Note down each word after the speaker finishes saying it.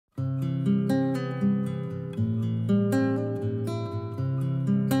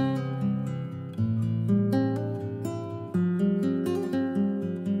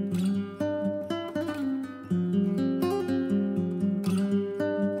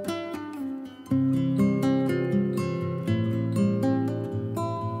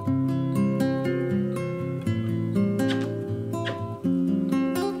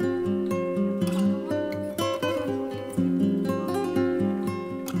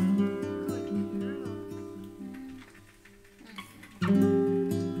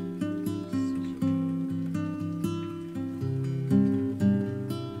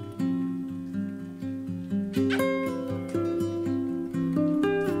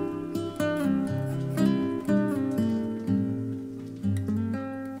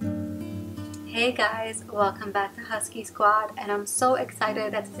Hey guys, welcome back to Husky Squad, and I'm so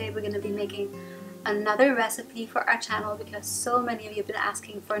excited that today we're going to be making another recipe for our channel because so many of you have been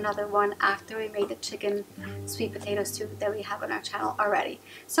asking for another one after we made the chicken sweet potato stew that we have on our channel already.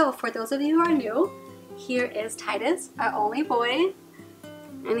 So for those of you who are new, here is Titus, our only boy,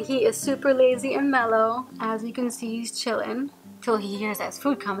 and he is super lazy and mellow. As you can see, he's chilling till he hears his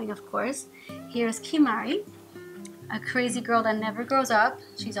food coming, of course. Here's Kimari, a crazy girl that never grows up.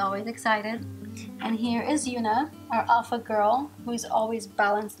 She's always excited. And here is Yuna, our alpha girl, who's always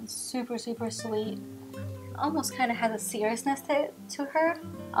balanced and super sweet. Almost kind of has a seriousness to her,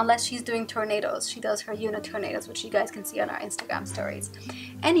 unless she's doing tornadoes. She does her Yuna tornadoes, which you guys can see on our Instagram stories.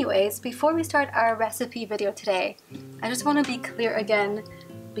 Anyways, before we start our recipe video today, I just want to be clear again,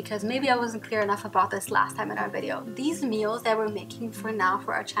 because maybe I wasn't clear enough about this last time in our video. These meals that we're making for now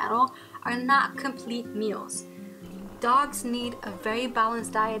for our channel are not complete meals. Dogs need a very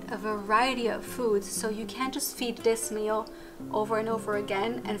balanced diet, a variety of foods, so you can't just feed this meal over and over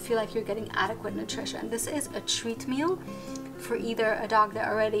again and feel like you're getting adequate nutrition. This is a treat meal for either a dog that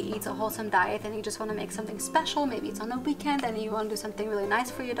already eats a wholesome diet and you just want to make something special, maybe it's on a weekend and you want to do something really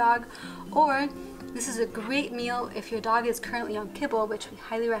nice for your dog, or this is a great meal if your dog is currently on kibble, which we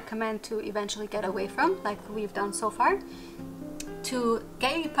highly recommend to eventually get away from, like we've done so far, to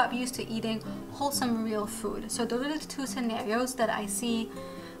get your pup used to eating wholesome real food. So those are the two scenarios that I see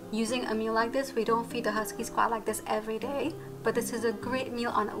using a meal like this. We don't feed the Husky Squad like this every day, but this is a great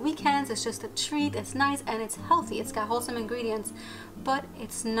meal on the weekends. It's just a treat, it's nice, and it's healthy. It's got wholesome ingredients, but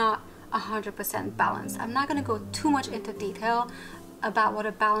it's not 100% balanced. I'm not going to go too much into detail about what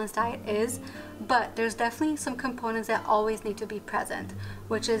a balanced diet is, but there's definitely some components that always need to be present,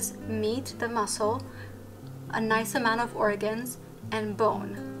 which is meat, the muscle, a nice amount of organs, and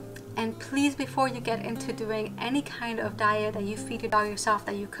bone. And please, before you get into doing any kind of diet that you feed your dog yourself,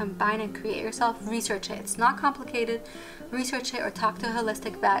 that you combine and create yourself, research it. It's not complicated. Research it or talk to a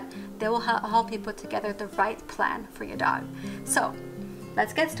holistic vet. They will help you put together the right plan for your dog. So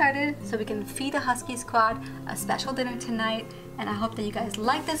let's get started so we can feed the Husky Squad a special dinner tonight. And I hope that you guys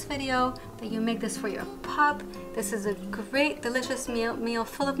like this video, that you make this for your pup. This is a great, delicious meal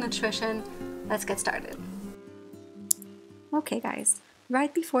full of nutrition. Let's get started. Okay guys,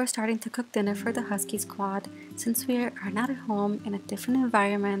 right before starting to cook dinner for the Husky Squad, since we are not at home in a different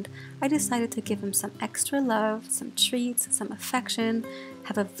environment, I decided to give him some extra love, some treats, some affection,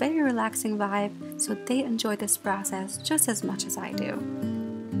 have a very relaxing vibe so they enjoy this process just as much as I do.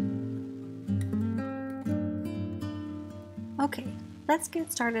 Okay, let's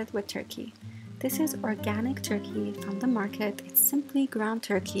get started with turkey. This is organic turkey from the market. It's simply ground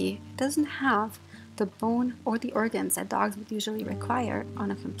turkey. It doesn't have the bone or the organs that dogs would usually require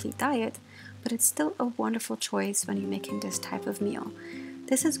on a complete diet, but it's still a wonderful choice when you're making this type of meal.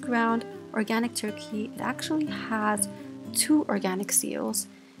 This is ground organic turkey. It actually has 2 organic seals,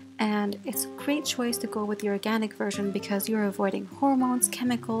 and it's a great choice to go with the organic version because you're avoiding hormones,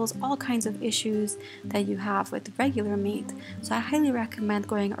 chemicals, all kinds of issues that you have with regular meat. So I highly recommend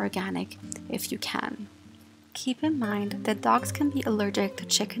going organic if you can. Keep in mind that dogs can be allergic to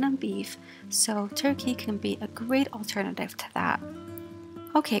chicken and beef, so turkey can be a great alternative to that.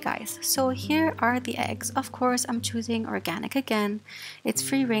 Okay guys, so here are the eggs. Of course, I'm choosing organic again. It's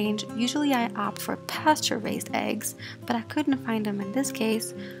free range. Usually I opt for pasture raised eggs, but I couldn't find them in this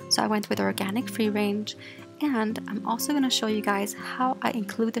case, so I went with organic free range. And I'm also going to show you guys how I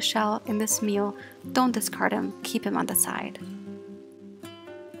include the shell in this meal. Don't discard them, keep them on the side.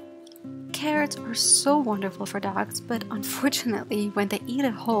 Carrots are so wonderful for dogs, but unfortunately when they eat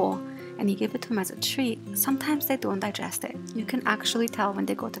it whole and you give it to them as a treat, sometimes they don't digest it. You can actually tell when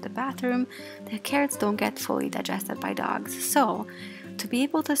they go to the bathroom that carrots don't get fully digested by dogs. So to be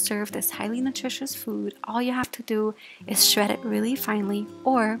able to serve this highly nutritious food, all you have to do is shred it really finely,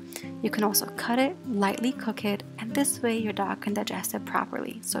 or you can also cut it, lightly cook it, and this way your dog can digest it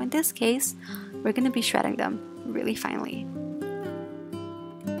properly. So in this case, we're going to be shredding them really finely.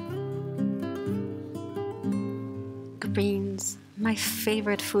 Greens, my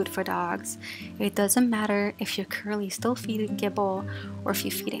favorite food for dogs. It doesn't matter if you're currently still feeding kibble, or if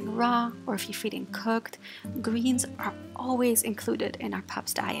you're feeding raw, or if you're feeding cooked. Greens are always included in our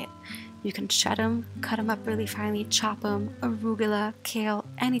pup's diet. You can shred them, cut them up really finely, chop them, arugula, kale,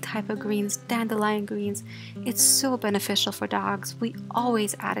 any type of greens, dandelion greens. It's so beneficial for dogs. We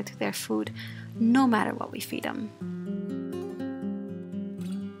always add it to their food, no matter what we feed them.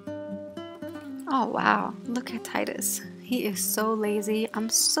 Oh wow, look at Titus. He is so lazy. I'm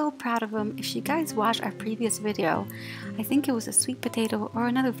so proud of him. If you guys watched our previous video, I think it was a sweet potato or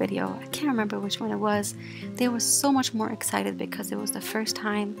another video, I can't remember which one it was, they were so much more excited because it was the first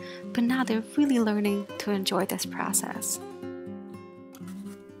time, but now they're really learning to enjoy this process.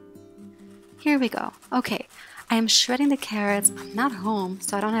 Here we go. Okay, I am shredding the carrots. I'm not home,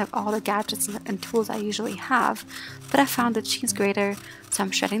 so I don't have all the gadgets and tools I usually have, but I found the cheese grater, so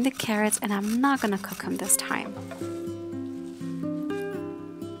I'm shredding the carrots and I'm not gonna cook them this time.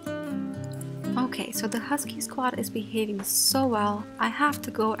 Okay, so the Husky Squad is behaving so well. I have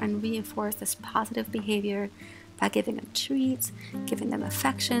to go and reinforce this positive behavior by giving them treats, giving them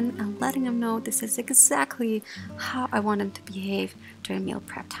affection, and letting them know this is exactly how I want them to behave during meal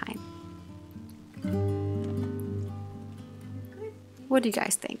prep time. What do you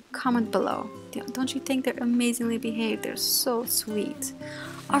guys think? Comment below. Don't you think they're amazingly behaved? They're so sweet.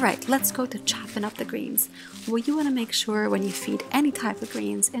 Alright, let's go to chopping up the greens. Well, you want to make sure when you feed any type of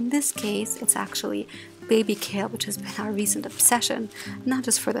greens, in this case it's actually baby kale, which has been our recent obsession, not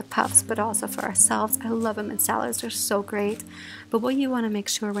just for the pups but also for ourselves. I love them in salads, they're so great. But what you want to make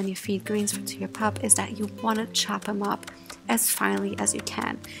sure when you feed greens to your pup is that you want to chop them up as finely as you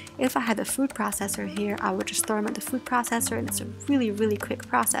can. If I had the food processor here, I would just throw them in the food processor and it's a really quick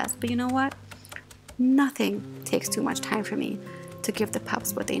process. But you know what? Nothing takes too much time for me to give the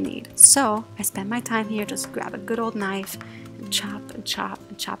pups what they need. So I spend my time here, just grab a good old knife and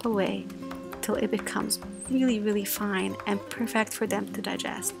chop away till it becomes really fine and perfect for them to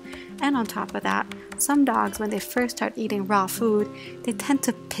digest. And on top of that, some dogs, when they first start eating raw food, they tend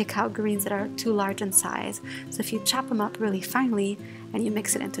to pick out greens that are too large in size. So if you chop them up really finely and you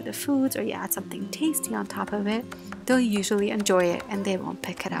mix it into the foods or you add something tasty on top of it, they'll usually enjoy it and they won't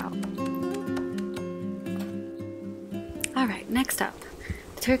pick it out. Alright, next up,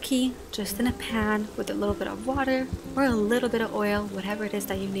 turkey, just in a pan with a little bit of water or a little bit of oil, whatever it is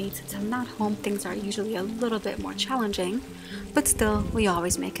that you need. Since I'm not home, things are usually a little bit more challenging, but still, we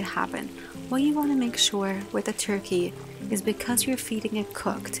always make it happen. What you want to make sure with the turkey is because you're feeding it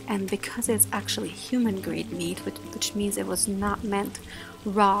cooked and because it's actually human grade meat, which means it was not meant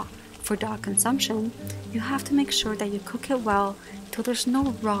raw for dog consumption, you have to make sure that you cook it well till there's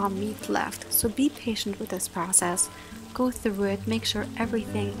no raw meat left. So be patient with this process. Go through it, make sure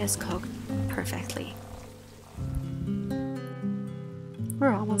everything is cooked perfectly.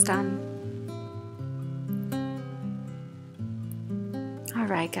 We're almost done.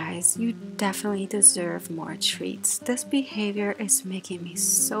 Alright guys, you definitely deserve more treats. This behavior is making me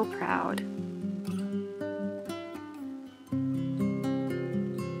so proud.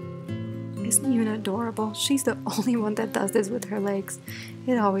 Isn't Yuna adorable? She's the only one that does this with her legs.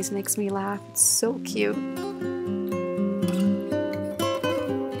 It always makes me laugh. It's so cute.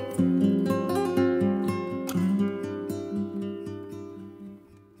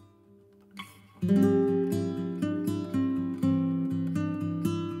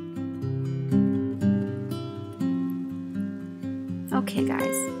 Okay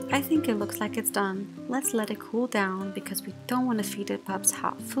guys, I think it looks like it's done. Let's let it cool down because we don't want to feed the pups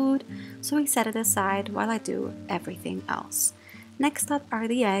hot food, so we set it aside while I do everything else. Next up are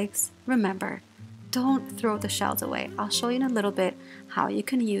the eggs. Remember, don't throw the shells away. I'll show you in a little bit how you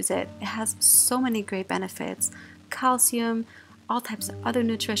can use it. It has so many great benefits. Calcium, all types of other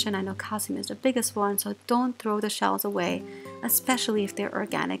nutrition. I know calcium is the biggest one, so don't throw the shells away, especially if they're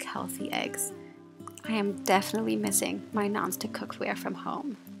organic, healthy eggs. I am definitely missing my non-stick cookware from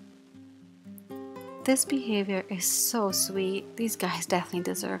home. This behavior is so sweet. These guys definitely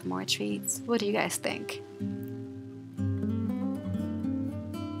deserve more treats. What do you guys think?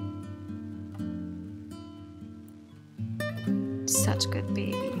 Such good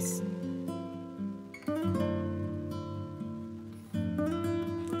babies.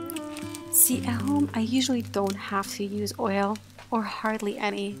 See, at home I usually don't have to use oil or hardly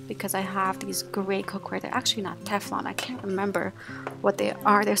any because I have these great cookware. They're actually not Teflon. I can't remember what they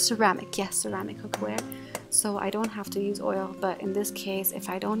are. They're ceramic. Yes, ceramic cookware. So I don't have to use oil, but in this case, if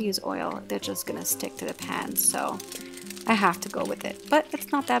I don't use oil, they're just gonna stick to the pan. So I have to go with it. But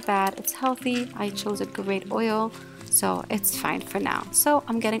it's not that bad. It's healthy. I chose a great oil, so it's fine for now. So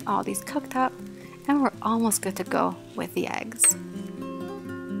I'm getting all these cooked up and we're almost good to go with the eggs.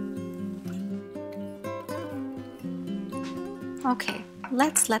 Okay,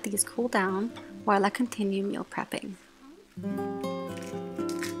 let's let these cool down while I continue meal prepping.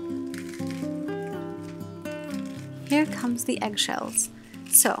 Here comes the eggshells.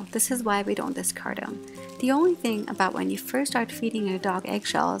 So this is why we don't discard them. The only thing about when you first start feeding your dog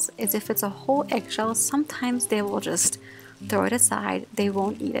eggshells is if it's a whole eggshell, sometimes they will just throw it aside, they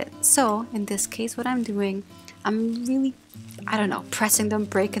won't eat it. So in this case, what I'm doing, I'm really I don't know, pressing them,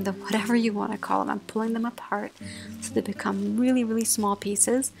 breaking them, whatever you want to call them. I'm pulling them apart so they become really, really small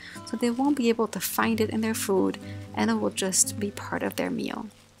pieces so they won't be able to find it in their food and it will just be part of their meal.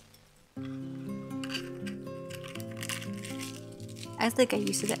 As they get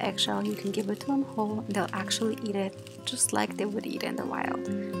used to the eggshell, you can give it to them whole and they'll actually eat it just like they would eat in the wild.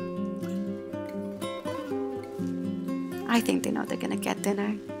 I think they know they're gonna get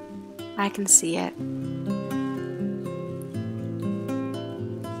dinner. I can see it.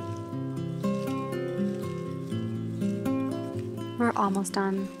 We're almost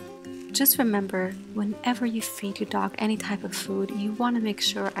done. Just remember, whenever you feed your dog any type of food, you want to make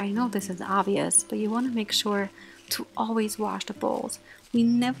sure, I know this is obvious, but you want to make sure to always wash the bowls. We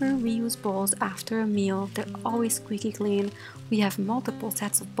never reuse bowls after a meal. They're always squeaky clean. We have multiple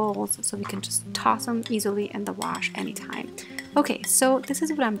sets of bowls, so we can just toss them easily in the wash anytime. Okay, so this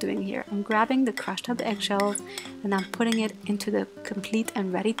is what I'm doing here. I'm grabbing the crushed up eggshells and I'm putting it into the complete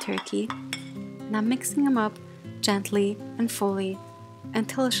and ready turkey. And I'm mixing them up gently and fully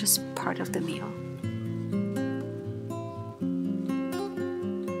until it's just part of the meal.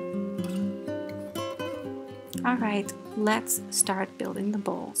 Alright, let's start building the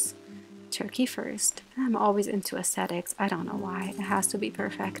bowls. Turkey first. I'm always into aesthetics, I don't know why, it has to be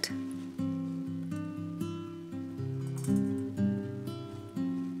perfect.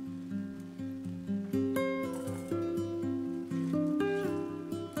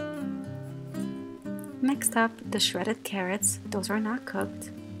 Next up, the shredded carrots. Those are not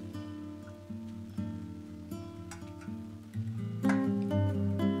cooked.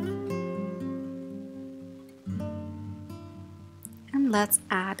 And let's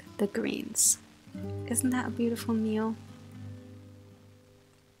add the greens. Isn't that a beautiful meal?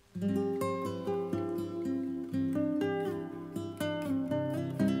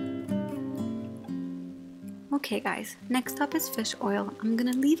 Okay guys, next up is fish oil. I'm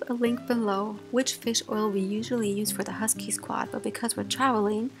gonna leave a link below which fish oil we usually use for the Husky Squad, but because we're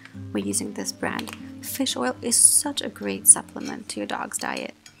traveling, we're using this brand. Fish oil is such a great supplement to your dog's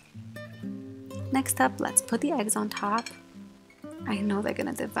diet. Next up, let's put the eggs on top. I know they're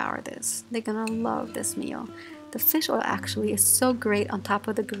gonna devour this. They're gonna love this meal. The fish oil actually is so great on top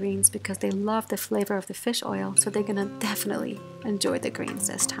of the greens because they love the flavor of the fish oil, so they're gonna definitely enjoy the greens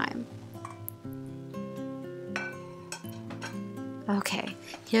this time. Okay,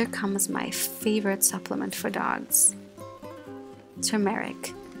 here comes my favorite supplement for dogs.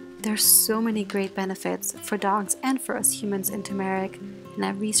 Turmeric. There's so many great benefits for dogs and for us humans in turmeric, and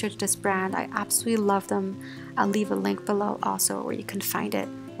I researched this brand. I absolutely love them. I'll leave a link below also where you can find it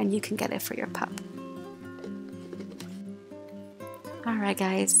and you can get it for your pup. Alright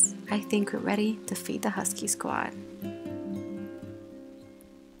guys, I think we're ready to feed the Husky Squad.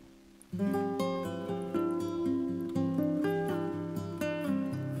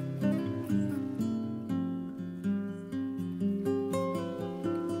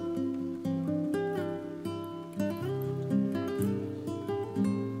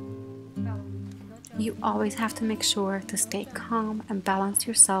 You always have to make sure to stay calm and balance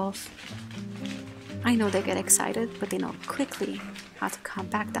yourself. I know they get excited, but they know quickly how to come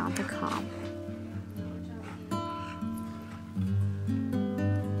back down to calm.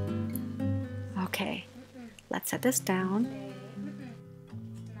 Okay, let's set this down.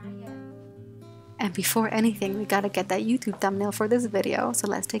 And before anything, we gotta get that YouTube thumbnail for this video, so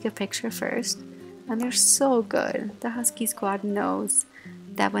let's take a picture first. And they're so good. The Husky Squad knows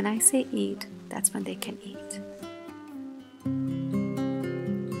that when I say eat, that's when they can eat.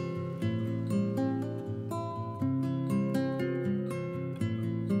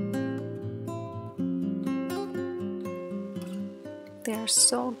 They are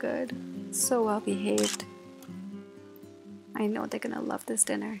so good, so well behaved. I know they're gonna love this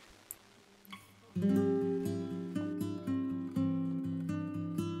dinner.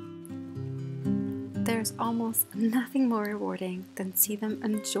 There's almost nothing more rewarding than see them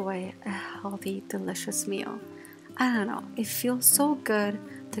enjoy a healthy, delicious meal. I don't know, it feels so good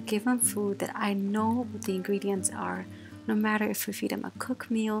to give them food that I know what the ingredients are. No matter if we feed them a cooked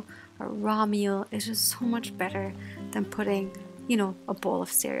meal or a raw meal, it's just so much better than putting, you know, a bowl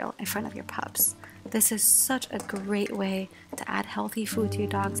of cereal in front of your pups. This is such a great way to add healthy food to your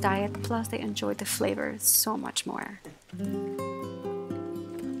dog's diet, plus they enjoy the flavor so much more.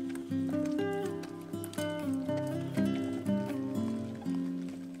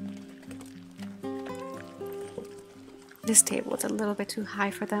 This table is a little bit too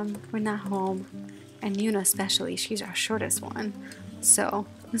high for them. We're not home, and Yuna especially, she's our shortest one. So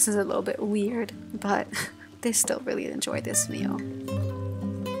this is a little bit weird, but they still really enjoy this meal.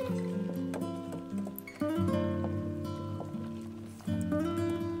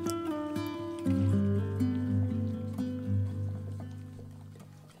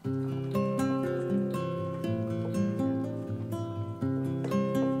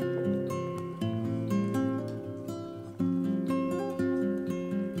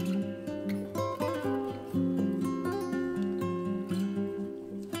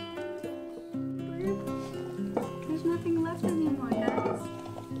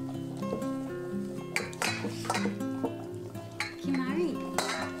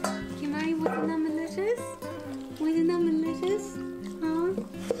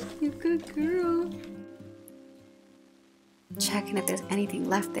 checking if there's anything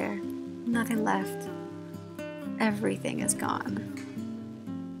left there. Nothing left. Everything is gone.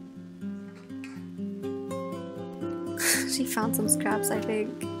 She found some scraps, I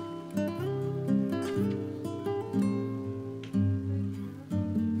think.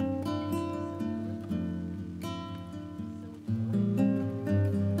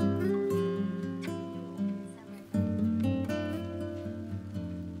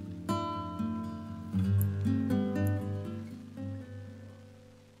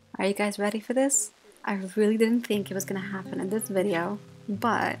 Are you guys ready for this? I really didn't think it was gonna happen in this video,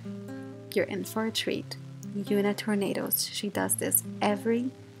 but you're in for a treat. Una Tornadoes, she does this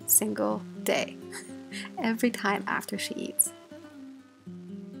every single day, every time after she eats.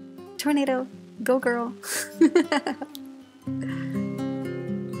 Tornado, go girl!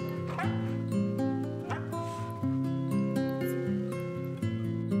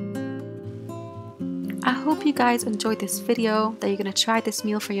 I hope you guys enjoyed this video, that you're gonna try this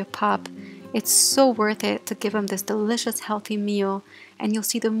meal for your pup. It's so worth it to give him this delicious healthy meal, and you'll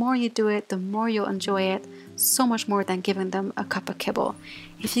see the more you do it, the more you'll enjoy it, so much more than giving them a cup of kibble.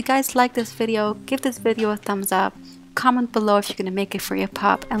 If you guys like this video, give this video a thumbs up, comment below if you're gonna make it for your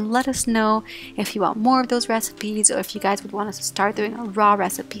pup, and let us know if you want more of those recipes or if you guys would want us to start doing raw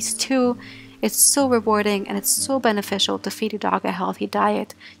recipes too. It's so rewarding and it's so beneficial to feed your dog a healthy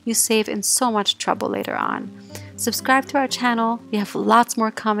diet. You save in so much trouble later on. Subscribe to our channel. We have lots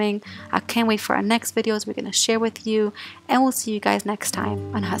more coming. I can't wait for our next videos we're going to share with you. And we'll see you guys next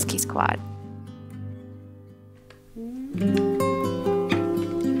time on Husky Squad.